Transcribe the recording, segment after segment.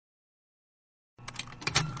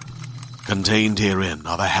Contained herein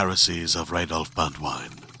are the heresies of Radolf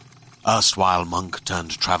Burntwine, erstwhile monk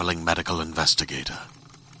turned traveling medical investigator.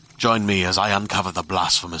 Join me as I uncover the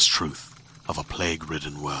blasphemous truth of a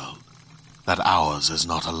plague-ridden world, that ours is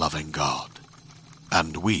not a loving God,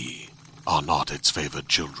 and we are not its favored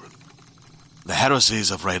children. The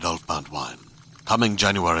heresies of Radolf Burntwine, coming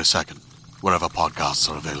January 2nd, wherever podcasts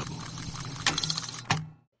are available.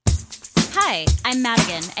 Hi, I'm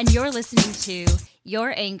Madigan, and you're listening to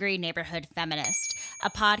Your Angry Neighborhood Feminist, a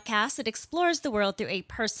podcast that explores the world through a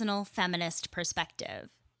personal feminist perspective.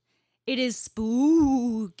 It is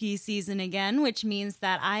spooky season again, which means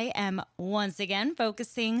that I am once again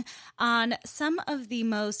focusing on some of the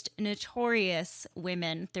most notorious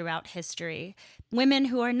women throughout history. Women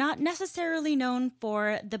who are not necessarily known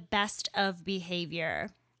for the best of behavior.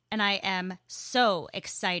 And I am so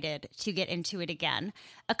excited to get into it again.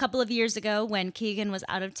 A couple of years ago, when Keegan was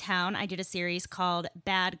out of town, I did a series called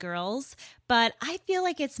Bad Girls, but I feel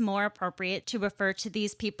like it's more appropriate to refer to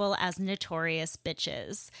these people as notorious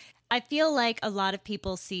bitches. I feel like a lot of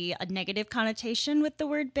people see a negative connotation with the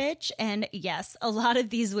word bitch, and yes, a lot of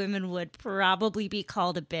these women would probably be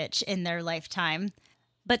called a bitch in their lifetime.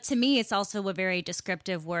 But to me, it's also a very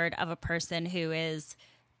descriptive word of a person who is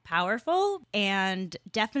powerful and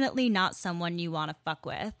definitely not someone you want to fuck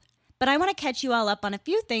with. But I want to catch you all up on a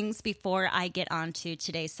few things before I get on to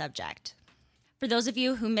today's subject. For those of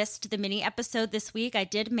you who missed the mini episode this week, I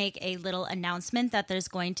did make a little announcement that there's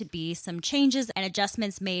going to be some changes and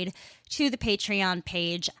adjustments made to the Patreon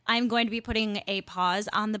page. I'm going to be putting a pause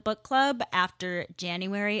on the book club after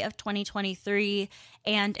January of 2023.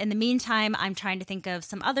 And in the meantime, I'm trying to think of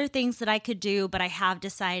some other things that I could do, but I have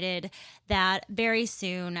decided that very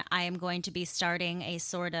soon I am going to be starting a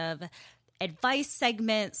sort of advice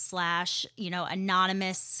segment /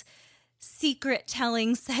 anonymous secret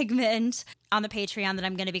telling segment on the Patreon that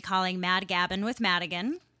I'm going to be calling Mad Gabbin' with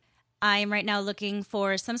Madigan. I am right now looking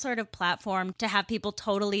for some sort of platform to have people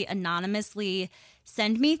totally anonymously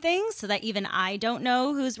send me things so that even I don't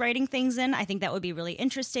know who's writing things in. I think that would be really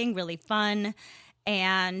interesting, really fun,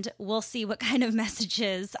 and we'll see what kind of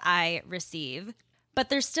messages I receive. But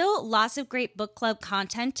there's still lots of great book club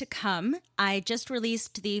content to come. I just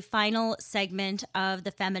released the final segment of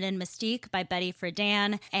The Feminine Mystique by Betty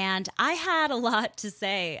Friedan, and I had a lot to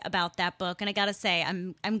say about that book. And I gotta say,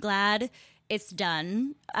 I'm glad it's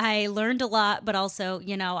done. I learned a lot, but also,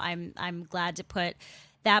 I'm glad to put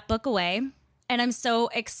that book away. And I'm so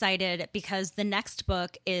excited because the next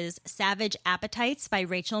book is Savage Appetites by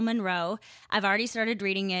Rachel Monroe. I've already started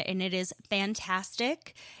reading it and it is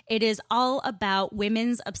fantastic. It is all about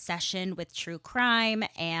women's obsession with true crime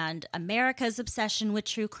and America's obsession with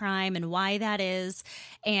true crime and why that is.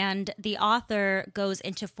 And the author goes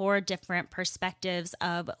into 4 different perspectives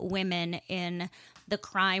of women in the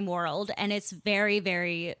crime world, and it's very,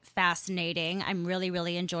 very fascinating. I'm really,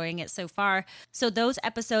 really enjoying it so far. So those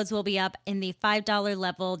episodes will be up in the $5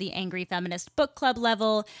 level, the Angry Feminist Book Club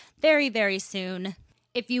level, very, very soon.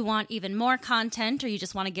 If you want even more content or you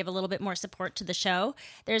just want to give a little bit more support to the show,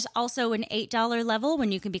 there's also an $8 level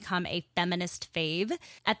when you can become a feminist fave.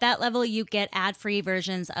 At that level, you get ad-free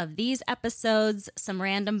versions of these episodes, some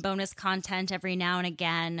random bonus content every now and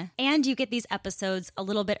again, and you get these episodes a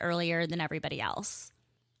little bit earlier than everybody else.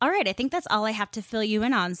 All right, I think that's all I have to fill you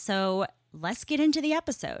in on, so let's get into the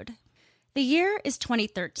episode. The year is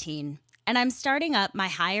 2013. And I'm starting up my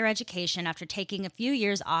higher education after taking a few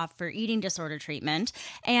years off for eating disorder treatment,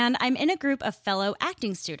 and I'm in a group of fellow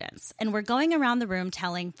acting students, and we're going around the room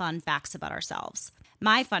telling fun facts about ourselves.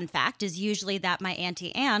 My fun fact is usually that my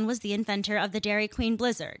Auntie Anne was the inventor of the Dairy Queen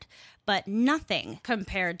Blizzard, but nothing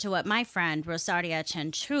compared to what my friend Leonarda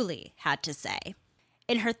Ciancuilli had to say.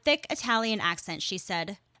 In her thick Italian accent, she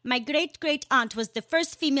said, "My great-great-aunt was the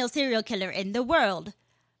first female serial killer in the world."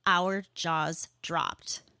 Our jaws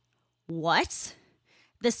dropped. What?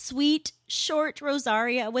 The sweet, short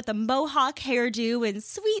Rosaria with a mohawk hairdo and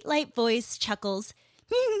sweet, light voice chuckles.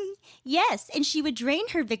 Yes, and she would drain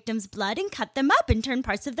her victims' blood and cut them up and turn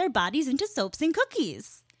parts of their bodies into soaps and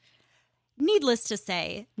cookies. Needless to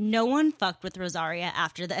say, no one fucked with Rosaria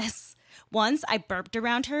after this. Once I burped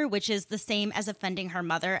around her, which is the same as offending her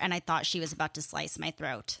mother, and I thought she was about to slice my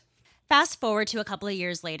throat. Fast forward to a couple of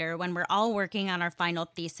years later when we're all working on our final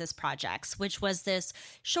thesis projects, which was this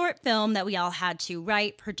short film that we all had to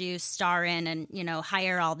write, produce, star in, and,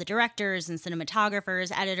 hire all the directors and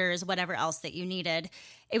cinematographers, editors, whatever else that you needed.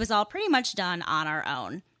 It was all pretty much done on our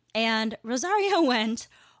own. And Rosario went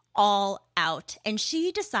all out, and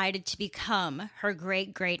she decided to become her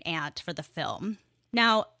great-great-aunt for the film.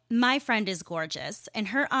 Now, my friend is gorgeous, and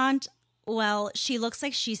her aunt Well, she looks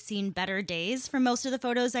like she's seen better days from most of the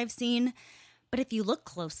photos I've seen, but if you look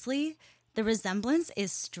closely, the resemblance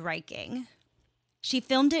is striking. She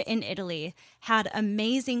filmed it in Italy, had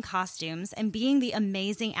amazing costumes, and being the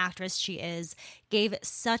amazing actress she is, gave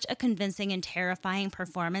such a convincing and terrifying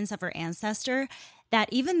performance of her ancestor that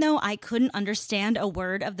even though I couldn't understand a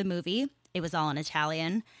word of the movie, it was all in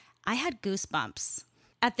Italian, I had goosebumps.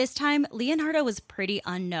 At this time, Leonarda was pretty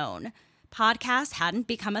unknown. Podcasts hadn't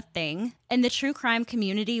become a thing, and the true crime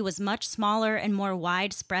community was much smaller and more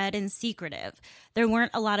widespread and secretive. There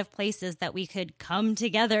weren't a lot of places that we could come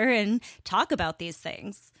together and talk about these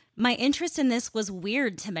things. My interest in this was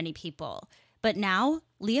weird to many people, but now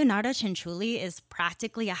Leonarda Ciancuilli is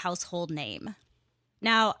practically a household name.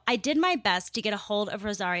 Now, I did my best to get a hold of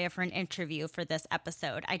Rosaria for an interview for this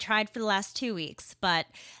episode. I tried for the last 2 weeks, but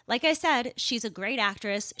like I said, she's a great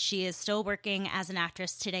actress. She is still working as an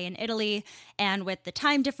actress today in Italy, and with the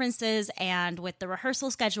time differences and with the rehearsal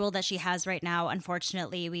schedule that she has right now,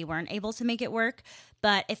 unfortunately, we weren't able to make it work.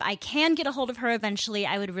 But if I can get a hold of her eventually,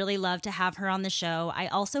 I would really love to have her on the show. I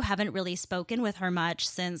also haven't really spoken with her much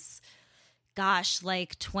since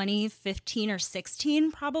like 2015 or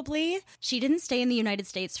 16, probably. She didn't stay in the United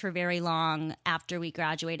States for very long after we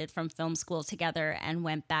graduated from film school together and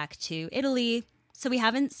went back to Italy. So we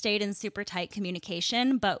haven't stayed in super tight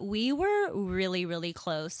communication, but we were really, really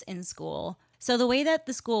close in school. So the way that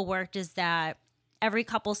the school worked is that every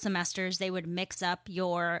couple semesters, they would mix up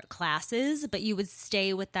your classes, but you would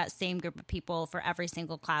stay with that same group of people for every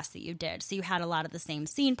single class that you did. So you had a lot of the same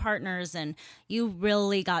scene partners, and you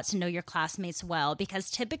really got to know your classmates well,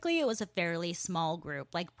 because typically it was a fairly small group.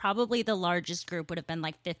 Like probably the largest group would have been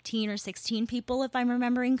like 15 or 16 people, if I'm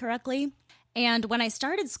remembering correctly. And when I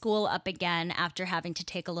started school up again after having to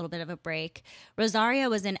take a little bit of a break, Rosaria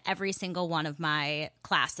was in every single one of my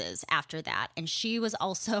classes after that. And she was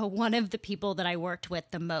also one of the people that I worked with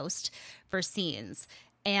the most for scenes.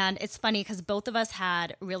 And it's funny because both of us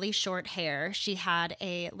had really short hair. She had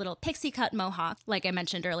a little pixie cut mohawk, like I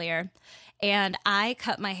mentioned earlier. And I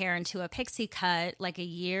cut my hair into a pixie cut like a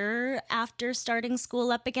year after starting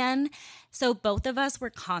school up again. So both of us were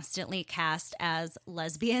constantly cast as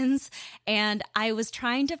lesbians. And I was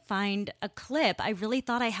trying to find a clip. I really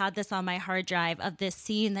thought I had this on my hard drive of this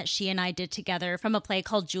scene that she and I did together from a play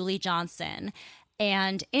called Julie Johnson.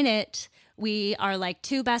 And in it, we are like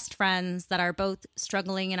two best friends that are both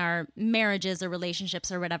struggling in our marriages or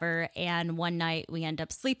relationships or whatever. And one night we end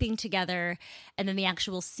up sleeping together. And then the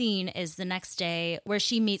actual scene is the next day where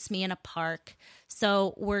she meets me in a park.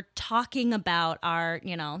 So we're talking about our,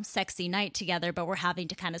 sexy night together, but we're having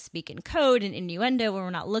to kind of speak in code and innuendo when we're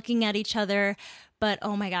not looking at each other. But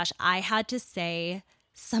oh my gosh, I had to say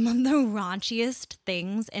some of the raunchiest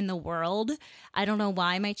things in the world. I don't know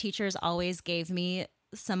why my teachers always gave me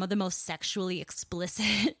some of the most sexually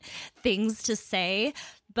explicit things to say,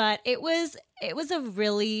 but it was a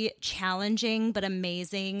really challenging but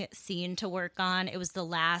amazing scene to work on. It was the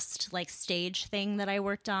last stage thing that I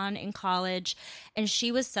worked on in college, and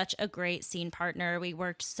she was such a great scene partner. We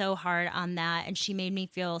worked so hard on that, and she made me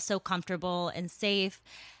feel so comfortable and safe.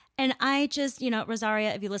 And I just,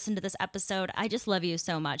 Rosaria, if you listen to this episode, I just love you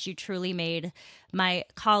so much. You truly made my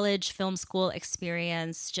college film school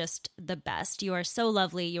experience just the best. You are so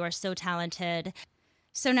lovely. You are so talented.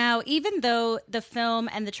 So now, even though the film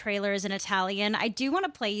and the trailer is in Italian, I do want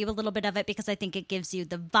to play you a little bit of it because I think it gives you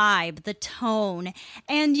the vibe, the tone,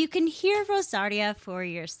 and you can hear Rosaria for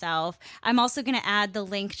yourself. I'm also going to add the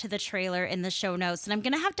link to the trailer in the show notes, and I'm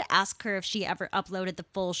going to have to ask her if she ever uploaded the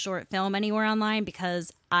full short film anywhere online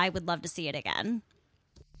because I would love to see it again.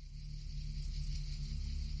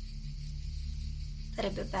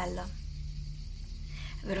 Sarebbe bello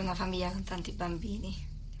avere una famiglia con tanti bambini.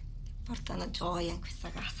 Portano gioia in questa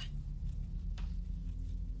casa.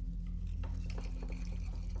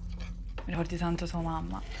 Mi ricordi tanto tua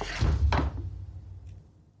mamma.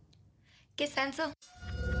 Che senso?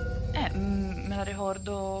 Me la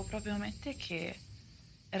ricordo proprio come te che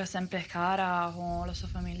era sempre cara con la sua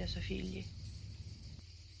famiglia e i suoi figli.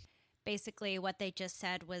 Basically, what they just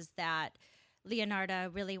said was that Leonarda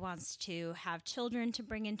really wants to have children to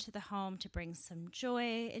bring into the home, to bring some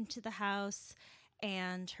joy into the house.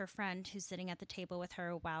 And her friend who's sitting at the table with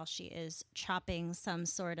her while she is chopping some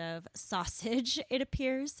sort of sausage, it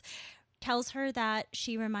appears, tells her that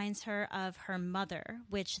she reminds her of her mother,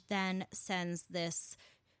 which then sends this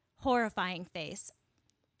horrifying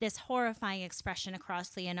expression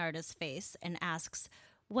across Leonarda's face and asks,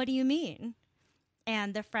 "What do you mean?"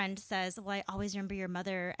 And the friend says, "Well, I always remember your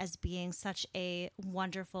mother as being such a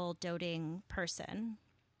wonderful, doting person."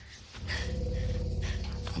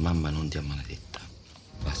 Tua mamma non ti ha maledetta.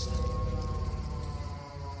 Basta.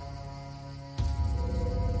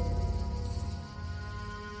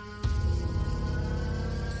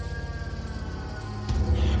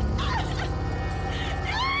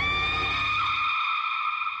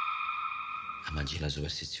 la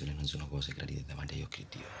superstizione non sono cose gradite davanti agli occhi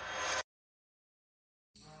di Dio.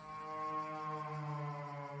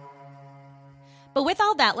 But with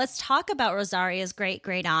all that, let's talk about Rosaria's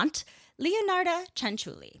great-great-aunt, Leonarda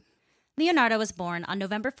Ciancuilli. Leonarda was born on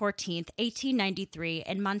November 14th, 1893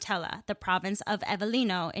 in Montella, the province of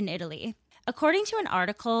Avellino in Italy. According to an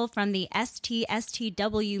article from the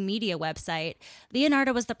STSTW media website,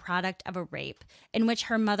 Leonarda was the product of a rape, in which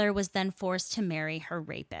her mother was then forced to marry her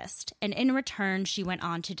rapist, and in return, she went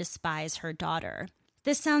on to despise her daughter.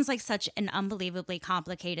 This sounds like such an unbelievably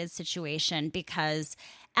complicated situation because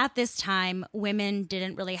at this time, women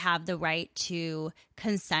didn't really have the right to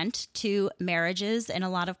consent to marriages in a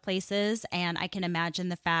lot of places. And I can imagine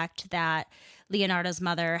the fact that Leonarda's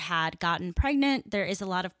mother had gotten pregnant. There is a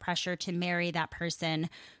lot of pressure to marry that person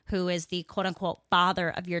who is the quote unquote father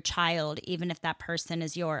of your child, even if that person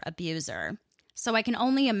is your abuser. So I can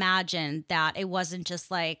only imagine that it wasn't just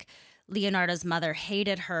like Leonarda's mother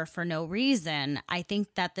hated her for no reason. I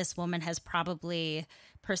think that this woman has probably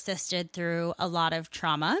persisted through a lot of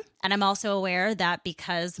trauma. And I'm also aware that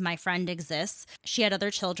because my friend exists, she had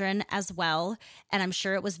other children as well. And I'm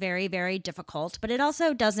sure it was very, very difficult. But it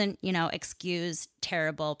also doesn't, excuse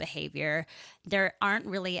terrible behavior. There aren't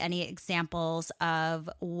really any examples of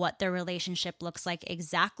what their relationship looks like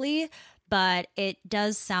exactly. But it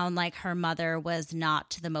does sound like her mother was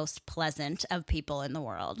not the most pleasant of people in the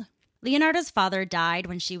world. Leonarda's father died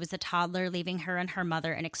when she was a toddler, leaving her and her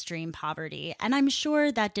mother in extreme poverty, and I'm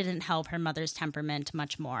sure that didn't help her mother's temperament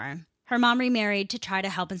much more. Her mom remarried to try to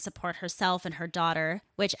help and support herself and her daughter,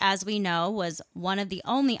 which, as we know, was one of the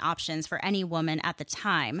only options for any woman at the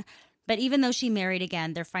time. But even though she married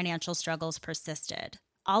again, their financial struggles persisted.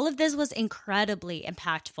 All of this was incredibly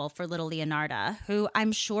impactful for little Leonarda, who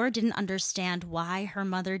I'm sure didn't understand why her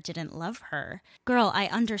mother didn't love her. Girl, I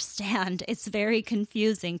understand. It's very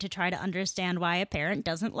confusing to try to understand why a parent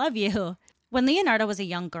doesn't love you. When Leonarda was a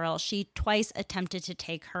young girl, she twice attempted to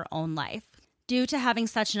take her own life. Due to having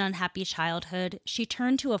such an unhappy childhood, she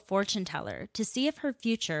turned to a fortune teller to see if her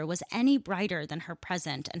future was any brighter than her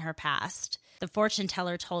present and her past. The fortune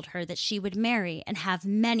teller told her that she would marry and have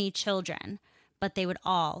many children, but they would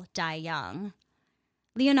all die young.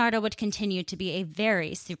 Leonarda would continue to be a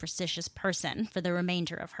very superstitious person for the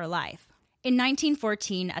remainder of her life. In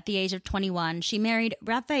 1914, at the age of 21, she married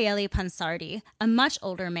Raffaele Pansardi, a much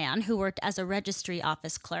older man who worked as a registry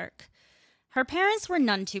office clerk. Her parents were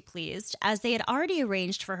none too pleased, as they had already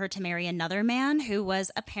arranged for her to marry another man who was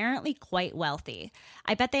apparently quite wealthy.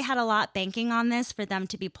 I bet they had a lot banking on this for them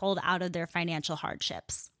to be pulled out of their financial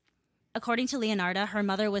hardships. According to Leonarda, her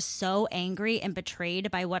mother was so angry and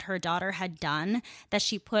betrayed by what her daughter had done that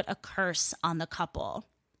she put a curse on the couple.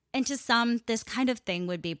 And to some, this kind of thing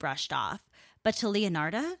would be brushed off. But to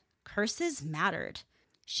Leonarda, curses mattered.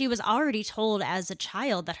 She was already told as a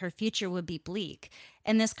child that her future would be bleak,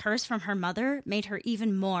 and this curse from her mother made her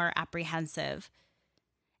even more apprehensive.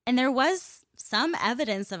 And there was some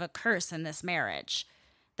evidence of a curse in this marriage.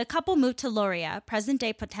 The couple moved to Lauria,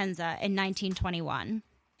 present-day Potenza, in 1921.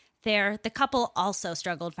 There, the couple also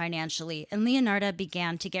struggled financially, and Leonarda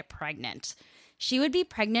began to get pregnant. She would be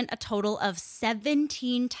pregnant a total of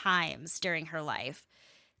 17 times during her life.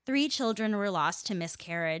 3 children were lost to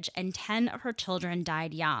miscarriage, and 10 of her children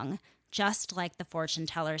died young, just like the fortune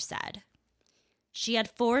teller said. She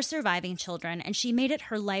had 4 surviving children, and she made it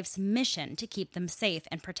her life's mission to keep them safe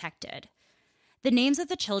and protected. The names of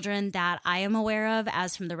the children that I am aware of,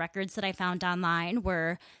 as from the records that I found online,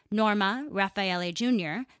 were Norma, Raffaele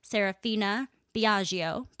Jr., Serafina,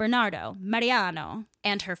 Biagio, Bernardo, Mariano,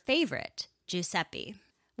 and her favorite, Giuseppe.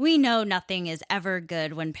 We know nothing is ever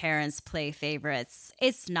good when parents play favorites.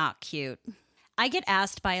 It's not cute. I get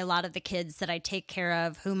asked by a lot of the kids that I take care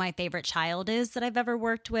of who my favorite child is that I've ever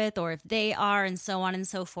worked with, or if they are, and so on and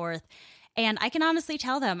so forth. And I can honestly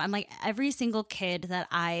tell them, I'm like, every single kid that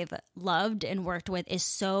I've loved and worked with is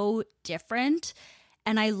so different,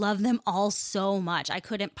 and I love them all so much. I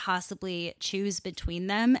couldn't possibly choose between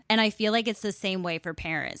them. And I feel like it's the same way for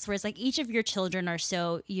parents, whereas like each of your children are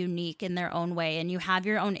so unique in their own way, and you have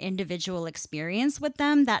your own individual experience with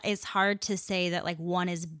them that it's hard to say that like one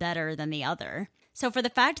is better than the other. So for the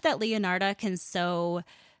fact that Leonarda can so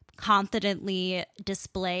confidently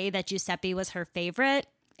display that Giuseppe was her favorite,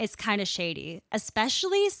 it's kind of shady,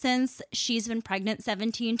 especially since she's been pregnant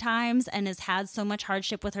 17 times and has had so much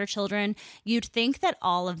hardship with her children. You'd think that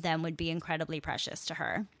all of them would be incredibly precious to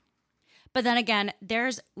her. But then again,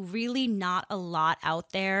 there's really not a lot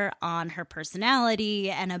out there on her personality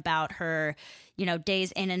and about her,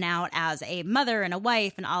 days in and out as a mother and a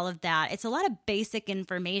wife and all of that. It's a lot of basic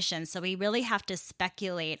information, so we really have to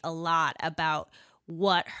speculate a lot about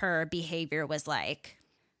what her behavior was like.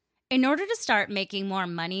 In order to start making more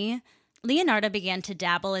money, Leonarda began to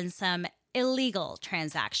dabble in some illegal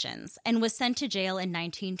transactions and was sent to jail in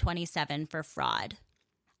 1927 for fraud.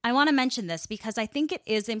 I want to mention this because I think it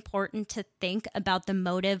is important to think about the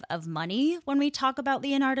motive of money when we talk about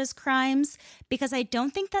Leonarda's crimes, because I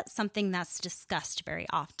don't think that's something that's discussed very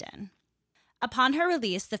often. Upon her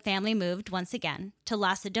release, the family moved once again to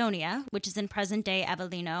Lacedonia, which is in present-day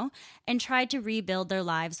Avellino, and tried to rebuild their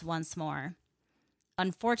lives once more.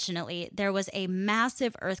 Unfortunately, there was a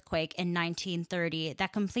massive earthquake in 1930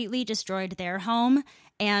 that completely destroyed their home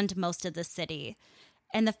and most of the city,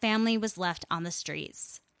 and the family was left on the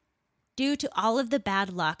streets. Due to all of the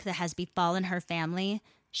bad luck that has befallen her family,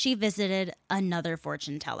 she visited another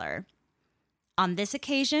fortune teller. On this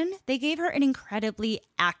occasion, they gave her an incredibly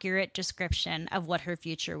accurate description of what her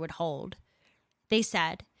future would hold. They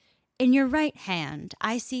said, "In your right hand,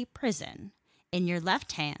 I see prison. In your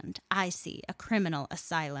left hand, I see a criminal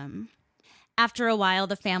asylum." After a while,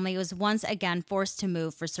 the family was once again forced to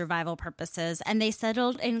move for survival purposes, and they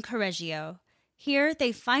settled in Correggio. Here,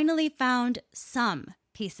 they finally found some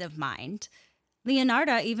peace of mind.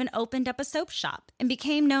 Leonarda even opened up a soap shop and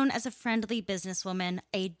became known as a friendly businesswoman,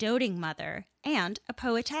 a doting mother, and a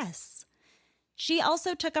poetess. She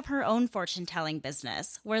also took up her own fortune-telling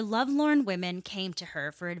business, where lovelorn women came to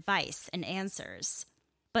her for advice and answers.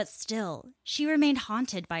 But still, she remained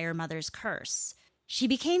haunted by her mother's curse. She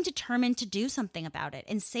became determined to do something about it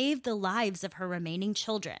and save the lives of her remaining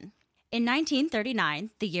children. In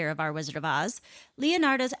 1939, the year of our Wizard of Oz,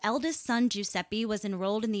 Leonarda's eldest son Giuseppe was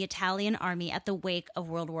enrolled in the Italian army at the wake of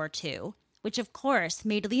World War II, which of course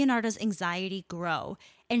made Leonarda's anxiety grow,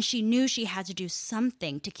 and she knew she had to do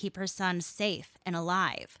something to keep her son safe and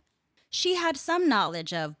alive. She had some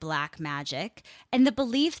knowledge of black magic and the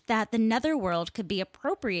belief that the netherworld could be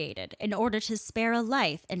appropriated in order to spare a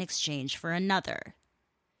life in exchange for another.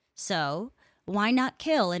 So, why not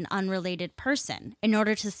kill an unrelated person in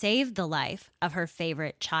order to save the life of her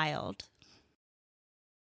favorite child?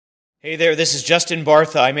 Hey there, this is Justin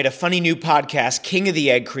Bartha. I made a funny new podcast, King of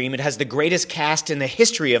the Egg Cream. It has the greatest cast in the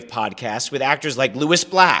history of podcasts with actors like Louis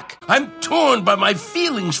Black. I'm torn by my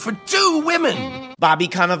feelings for two women. Bobby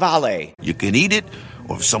Cannavale. You can eat it,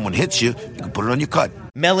 or if someone hits you, you can put it on your cut.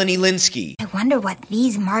 Melanie Linsky. I wonder what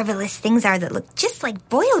these marvelous things are that look just like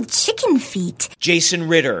boiled chicken feet. Jason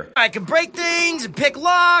Ritter. I can break things and pick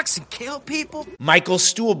locks and kill people. Michael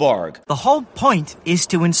Stuhlbarg. The whole point is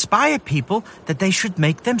to inspire people that they should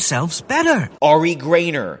make themselves better. Ari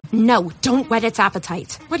Grainer. No, don't whet its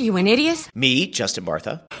appetite. What are you, an idiot? Me, Justin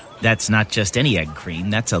Bartha. That's not just any egg cream,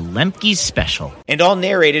 that's a Lemke's special. And all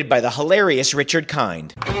narrated by the hilarious Richard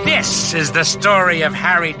Kind. This is the story of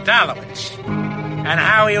Harry Dalowitz and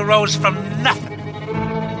how he rose from nothing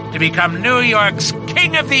to become New York's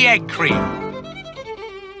King of the Egg Cream.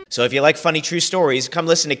 So if you like funny true stories, come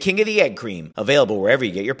listen to King of the Egg Cream, available wherever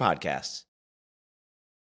you get your podcasts.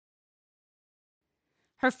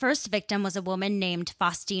 Her first victim was a woman named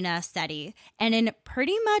Faustina Setti, and in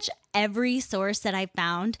pretty much every source that I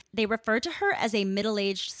found, they referred to her as a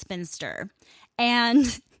middle-aged spinster.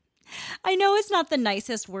 And I know it's not the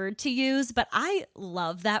nicest word to use, but I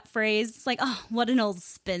love that phrase. It's like, oh, what an old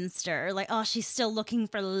spinster. Like, oh, she's still looking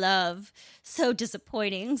for love. So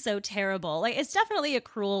disappointing, so terrible. Like, it's definitely a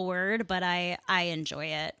cruel word, but I enjoy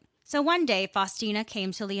it. So one day, Faustina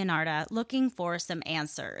came to Leonarda looking for some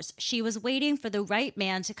answers. She was waiting for the right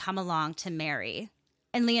man to come along to marry.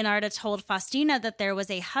 And Leonarda told Faustina that there was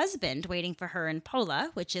a husband waiting for her in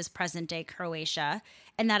Pola, which is present-day Croatia,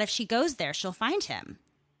 and that if she goes there, she'll find him.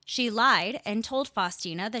 She lied and told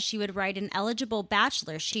Faustina that she would write an eligible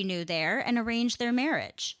bachelor she knew there and arrange their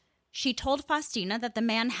marriage. She told Faustina that the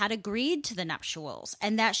man had agreed to the nuptials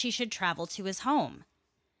and that she should travel to his home.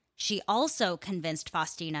 She also convinced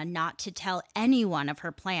Faustina not to tell anyone of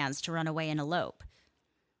her plans to run away and elope.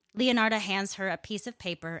 Leonarda hands her a piece of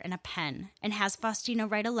paper and a pen and has Faustina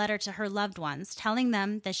write a letter to her loved ones telling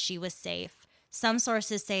them that she was safe. Some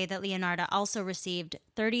sources say that Leonarda also received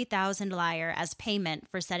 30,000 lire as payment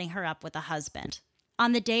for setting her up with a husband.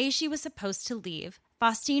 On the day she was supposed to leave,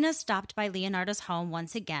 Faustina stopped by Leonarda's home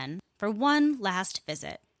once again for one last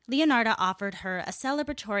visit. Leonarda offered her a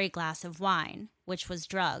celebratory glass of wine, which was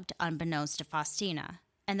drugged unbeknownst to Faustina,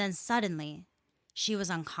 and then suddenly, she was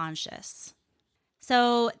unconscious.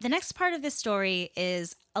 So the next part of this story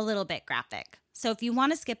is a little bit graphic. So if you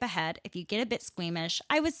want to skip ahead, if you get a bit squeamish,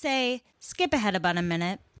 I would say skip ahead about a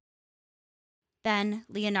minute. Then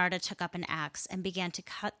Leonarda took up an axe and began to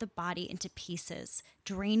cut the body into pieces,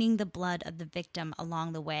 draining the blood of the victim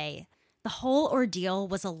along the way. The whole ordeal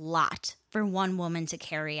was a lot for one woman to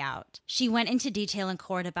carry out. She went into detail in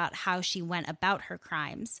court about how she went about her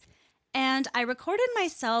crimes. And I recorded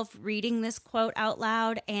myself reading this quote out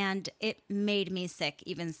loud, and it made me sick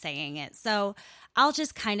even saying it. So I'll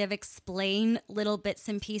just kind of explain little bits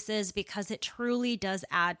and pieces because it truly does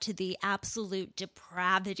add to the absolute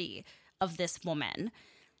depravity of this woman.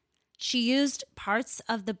 She used parts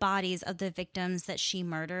of the bodies of the victims that she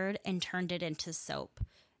murdered and turned it into soap.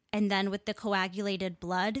 And then with the coagulated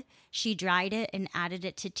blood, she dried it and added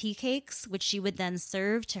it to tea cakes, which she would then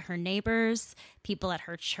serve to her neighbors, people at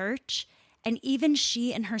her church, and even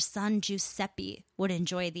she and her son Giuseppe would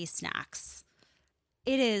enjoy these snacks.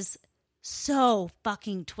 It is so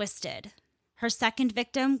fucking twisted. Her second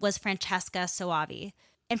victim was Francesca Soavi,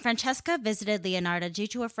 and Francesca visited Leonarda due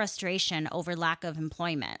to a frustration over lack of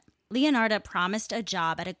employment. Leonarda promised a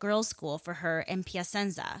job at a girls' school for her in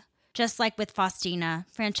Piacenza. Just like with Faustina,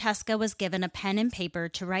 Francesca was given a pen and paper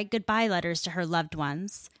to write goodbye letters to her loved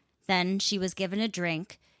ones. Then she was given a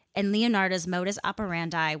drink, and Leonarda's modus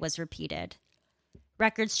operandi was repeated.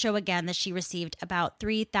 Records show again that she received about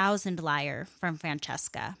 3,000 lire from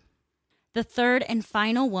Francesca. The third and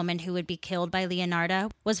final woman who would be killed by Leonarda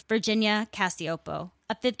was Virginia Cacioppo,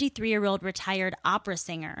 a 53-year-old retired opera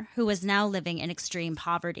singer who was now living in extreme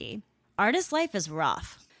poverty. Artist life is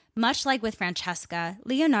rough. Much like with Francesca,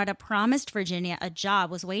 Leonarda promised Virginia a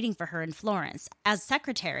job was waiting for her in Florence as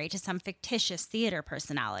secretary to some fictitious theater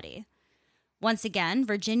personality. Once again,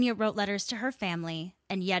 Virginia wrote letters to her family,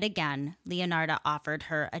 and yet again, Leonarda offered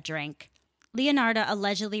her a drink. Leonarda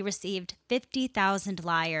allegedly received 50,000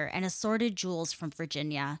 lire and assorted jewels from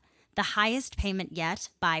Virginia, the highest payment yet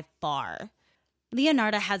by far.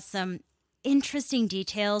 Leonarda had some interesting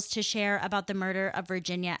details to share about the murder of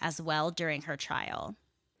Virginia as well during her trial.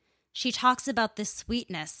 She talks about the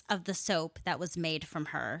sweetness of the soap that was made from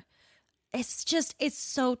her. It's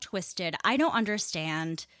so twisted. I don't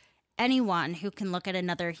understand anyone who can look at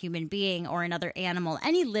another human being or another animal,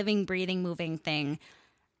 any living, breathing, moving thing,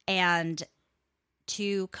 and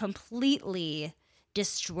to completely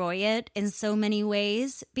destroy it in so many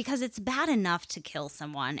ways, because it's bad enough to kill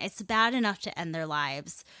someone. It's bad enough to end their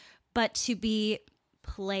lives. But to be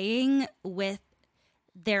playing with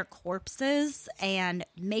their corpses and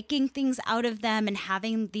making things out of them and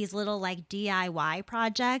having these little like DIY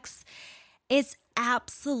projects, it's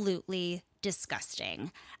absolutely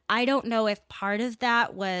disgusting. I don't know if part of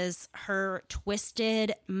that was her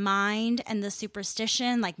twisted mind and the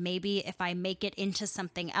superstition, like maybe if I make it into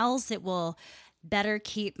something else, it will better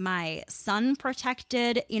keep my son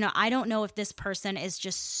protected. I don't know if this person is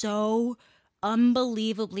just so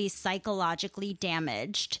unbelievably psychologically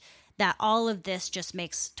damaged that all of this just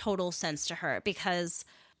makes total sense to her, because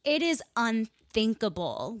it is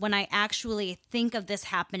unthinkable when I actually think of this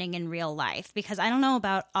happening in real life. Because I don't know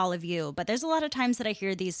about all of you, but there's a lot of times that I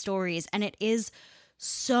hear these stories and it is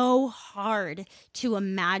so hard to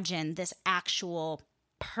imagine this actual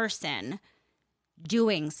person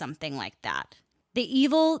doing something like that. The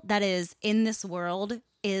evil that is in this world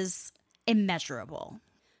is immeasurable.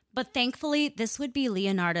 But thankfully, this would be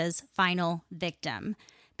Leonarda's final victim,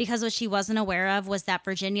 because what she wasn't aware of was that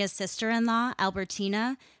Virginia's sister-in-law,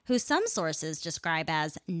 Albertina, who some sources describe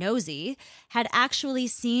as nosy, had actually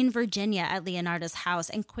seen Virginia at Leonarda's house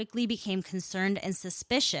and quickly became concerned and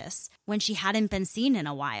suspicious when she hadn't been seen in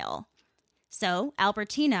a while. So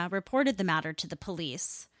Albertina reported the matter to the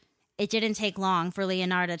police. It didn't take long for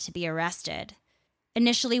Leonarda to be arrested.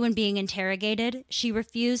 Initially, when being interrogated, she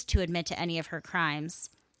refused to admit to any of her crimes.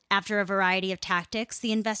 After a variety of tactics,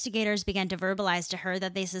 the investigators began to verbalize to her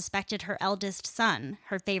that they suspected her eldest son,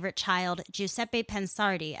 her favorite child, Giuseppe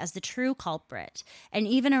Pensardi, as the true culprit, and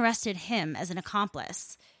even arrested him as an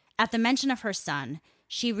accomplice. At the mention of her son,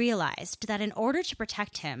 she realized that in order to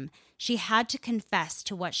protect him, she had to confess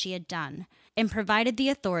to what she had done, and provided the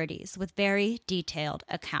authorities with very detailed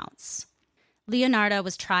accounts. Leonarda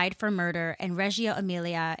was tried for murder in Reggio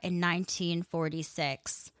Emilia in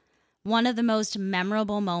 1946. One of the most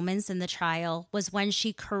memorable moments in the trial was when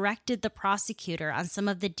she corrected the prosecutor on some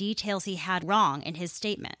of the details he had wrong in his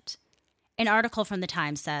statement. An article from the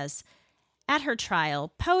Times says, "At her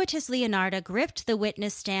trial, poetess Leonarda gripped the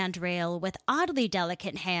witness stand rail with oddly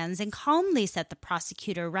delicate hands and calmly set the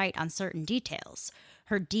prosecutor right on certain details.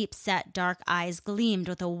 Her deep-set dark eyes gleamed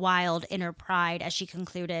with a wild inner pride as she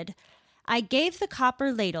concluded, 'I gave the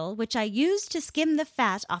copper ladle, which I used to skim the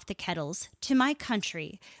fat off the kettles, to my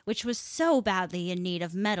country, which was so badly in need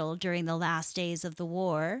of metal during the last days of the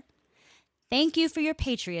war.' Thank you for your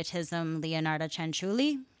patriotism, Leonarda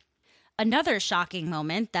Ciancuilli." Another shocking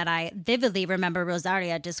moment that I vividly remember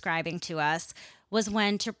Rosaria describing to us was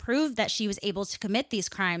when, to prove that she was able to commit these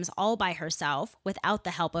crimes all by herself without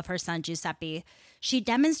the help of her son Giuseppe, she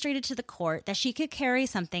demonstrated to the court that she could carry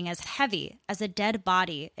something as heavy as a dead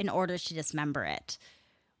body in order to dismember it.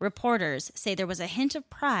 Reporters say there was a hint of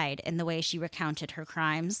pride in the way she recounted her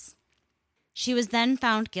crimes. She was then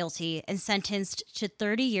found guilty and sentenced to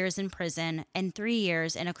 30 years in prison and 3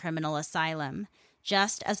 years in a criminal asylum,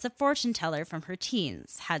 just as the fortune teller from her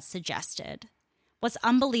teens had suggested. What's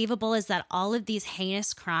unbelievable is that all of these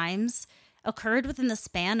heinous crimes occurred within the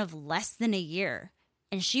span of less than a year,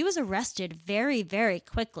 and she was arrested very, very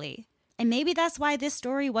quickly. And maybe that's why this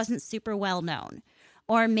story wasn't super well known.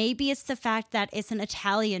 Or maybe it's the fact that it's an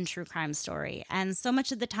Italian true crime story, and so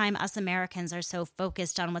much of the time us Americans are so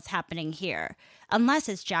focused on what's happening here, unless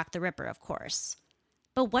it's Jack the Ripper, of course.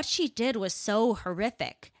 But what she did was so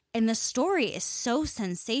horrific, and the story is so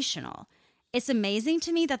sensational. It's amazing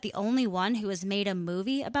to me that the only one who has made a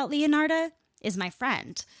movie about Leonarda is my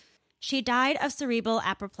friend. She died of cerebral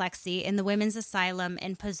apoplexy in the women's asylum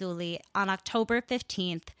in Pozzuoli on October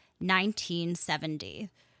 15th, 1970.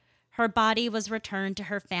 Her body was returned to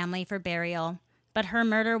her family for burial, but her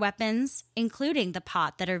murder weapons, including the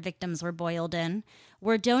pot that her victims were boiled in,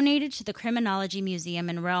 were donated to the Criminology Museum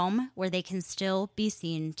in Rome, where they can still be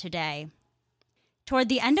seen today. Toward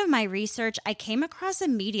the end of my research, I came across a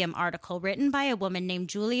Medium article written by a woman named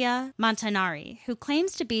Giulia Montanari, who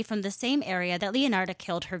claims to be from the same area that Leonarda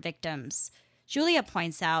killed her victims. Giulia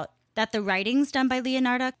points out that the writings done by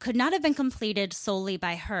Leonarda could not have been completed solely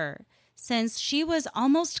by her, since she was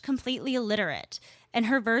almost completely illiterate, and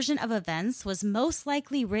her version of events was most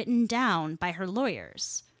likely written down by her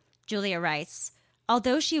lawyers. Giulia writes,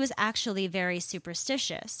 although she was actually very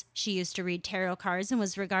superstitious, she used to read tarot cards and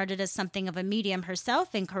was regarded as something of a medium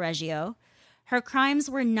herself in Correggio, her crimes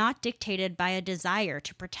were not dictated by a desire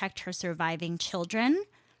to protect her surviving children,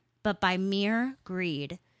 but by mere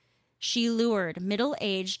greed. She lured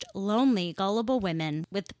middle-aged, lonely, gullible women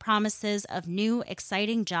with promises of new,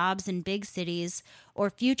 exciting jobs in big cities or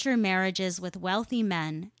future marriages with wealthy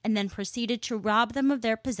men, and then proceeded to rob them of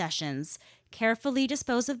their possessions, carefully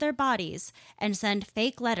dispose of their bodies, and send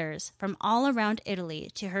fake letters from all around Italy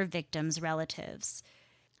to her victims' relatives.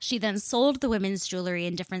 She then sold the women's jewelry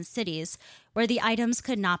in different cities where the items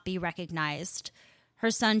could not be recognized. Her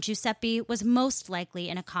son Giuseppe was most likely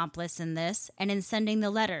an accomplice in this and in sending the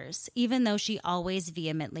letters, even though she always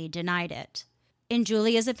vehemently denied it. In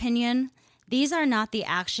Giulia's opinion, these are not the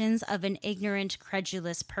actions of an ignorant,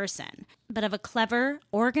 credulous person, but of a clever,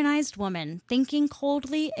 organized woman thinking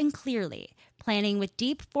coldly and clearly, planning with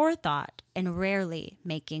deep forethought, and rarely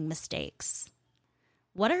making mistakes.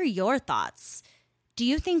 What are your thoughts? Do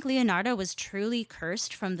you think Leonarda was truly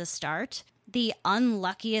cursed from the start? The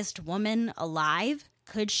unluckiest woman alive?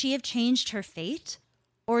 Could she have changed her fate?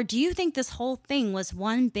 Or do you think this whole thing was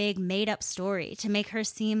one big made-up story to make her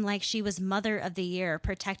seem like she was Mother of the Year,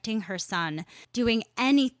 protecting her son, doing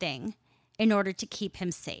anything in order to keep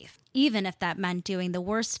him safe, even if that meant doing the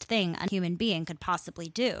worst thing a human being could possibly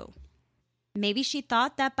do? Maybe she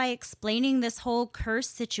thought that by explaining this whole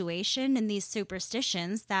cursed situation and these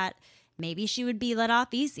superstitions that maybe she would be let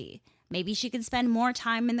off easy. Maybe she could spend more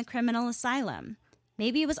time in the criminal asylum.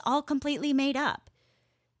 Maybe it was all completely made up.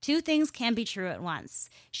 Two things can be true at once.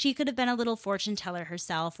 She could have been a little fortune teller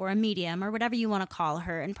herself, or a medium, or whatever you want to call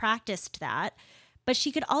her, and practiced that. But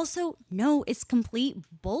she could also know it's complete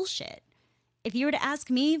bullshit. If you were to ask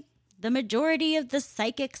me, the majority of the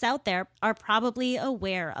psychics out there are probably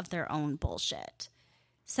aware of their own bullshit.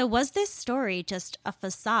 So was this story just a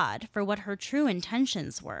facade for what her true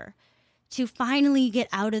intentions were? To finally get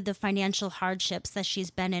out of the financial hardships that she's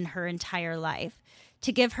been in her entire life,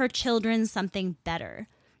 to give her children something better,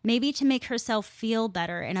 maybe to make herself feel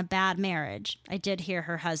better in a bad marriage. I did hear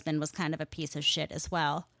her husband was kind of a piece of shit as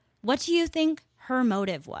well. What do you think her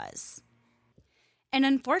motive was? And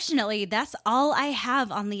unfortunately, that's all I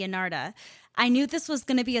have on Leonarda. I knew this was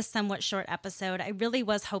going to be a somewhat short episode. I really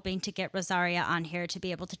was hoping to get Rosaria on here to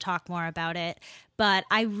be able to talk more about it, but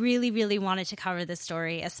I really, really wanted to cover this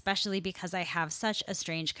story, especially because I have such a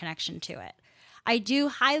strange connection to it. I do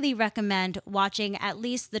highly recommend watching at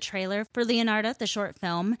least the trailer for Leonarda, the short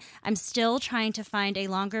film. I'm still trying to find a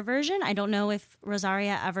longer version. I don't know if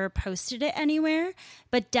Rosaria ever posted it anywhere,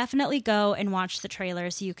 but definitely go and watch the trailer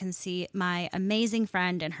so you can see my amazing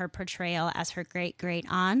friend and her portrayal as her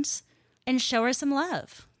great-great-aunt, and show her some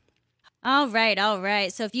love. All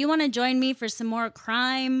right. So if you want to join me for some more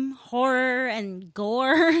crime, horror, and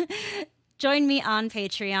gore, Join me on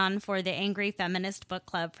Patreon for the Angry Feminist Book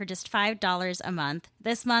Club for just $5 a month.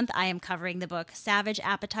 This month, I am covering the book Savage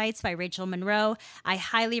Appetites by Rachel Monroe. I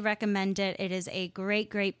highly recommend it. It is a great,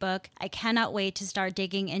 great book. I cannot wait to start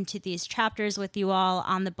digging into these chapters with you all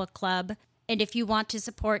on the book club. And if you want to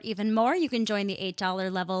support even more, you can join the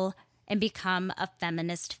 $8 level and become a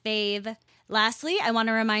feminist fave. Lastly, I want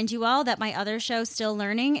to remind you all that my other show, Still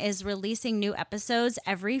Learning, is releasing new episodes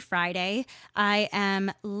every Friday. I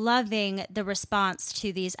am loving the response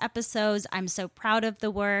to these episodes. I'm so proud of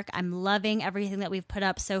the work. I'm loving everything that we've put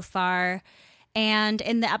up so far. And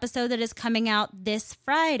in the episode that is coming out this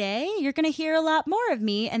Friday, you're going to hear a lot more of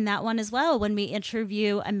me in that one as well when we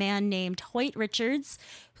interview a man named Hoyt Richards,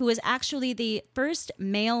 who was actually the first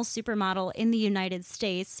male supermodel in the United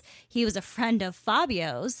States. He was a friend of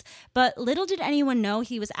Fabio's, but little did anyone know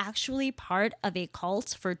he was actually part of a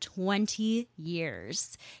cult for 20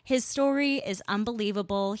 years. His story is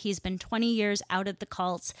unbelievable. He's been 20 years out of the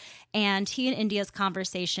cult, and he and India's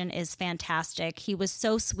conversation is fantastic. He was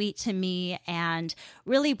so sweet to me and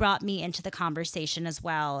really brought me into the conversation as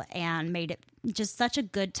well and made it just such a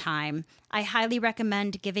good time. I highly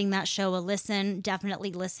recommend giving that show a listen.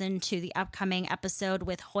 Definitely listen to the upcoming episode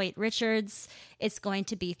with Hoyt Richards. It's going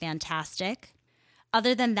to be fantastic.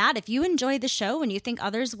 Other than that, if you enjoy the show and you think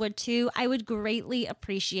others would too, I would greatly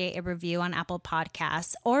appreciate a review on Apple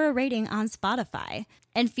Podcasts or a rating on Spotify.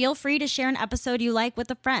 And feel free to share an episode you like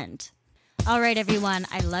with a friend. All right, everyone,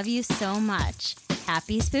 I love you so much.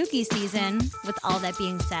 Happy spooky season. With all that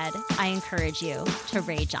being said, I encourage you to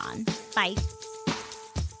rage on. Bye.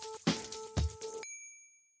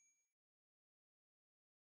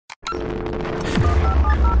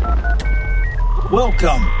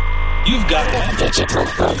 Welcome. You've got digital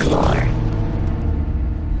folklore.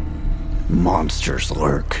 Monsters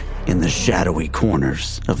lurk in the shadowy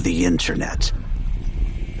corners of the internet.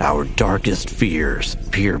 Our darkest fears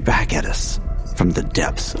peer back at us from the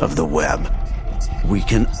depths of the web. We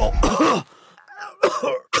can...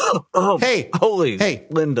 Hey! Holy... Hey!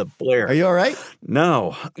 Linda Blair. Are you all right?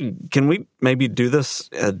 No. Can we maybe do this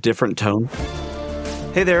a different tone?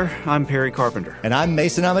 Hey there, I'm Perry Carpenter. And I'm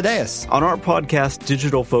Mason Amadeus. On our podcast,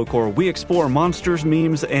 Digital Folklore, we explore monsters,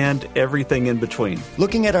 memes, and everything in between.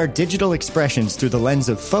 Looking at our digital expressions through the lens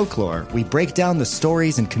of folklore, we break down the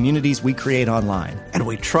stories and communities we create online. And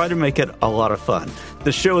we try to make it a lot of fun.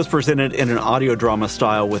 The show is presented in an audio drama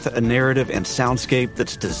style with a narrative and soundscape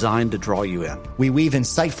that's designed to draw you in. We weave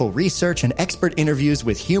insightful research and expert interviews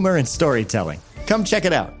with humor and storytelling. Come check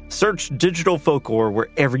it out. Search Digital Folklore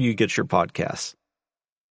wherever you get your podcasts.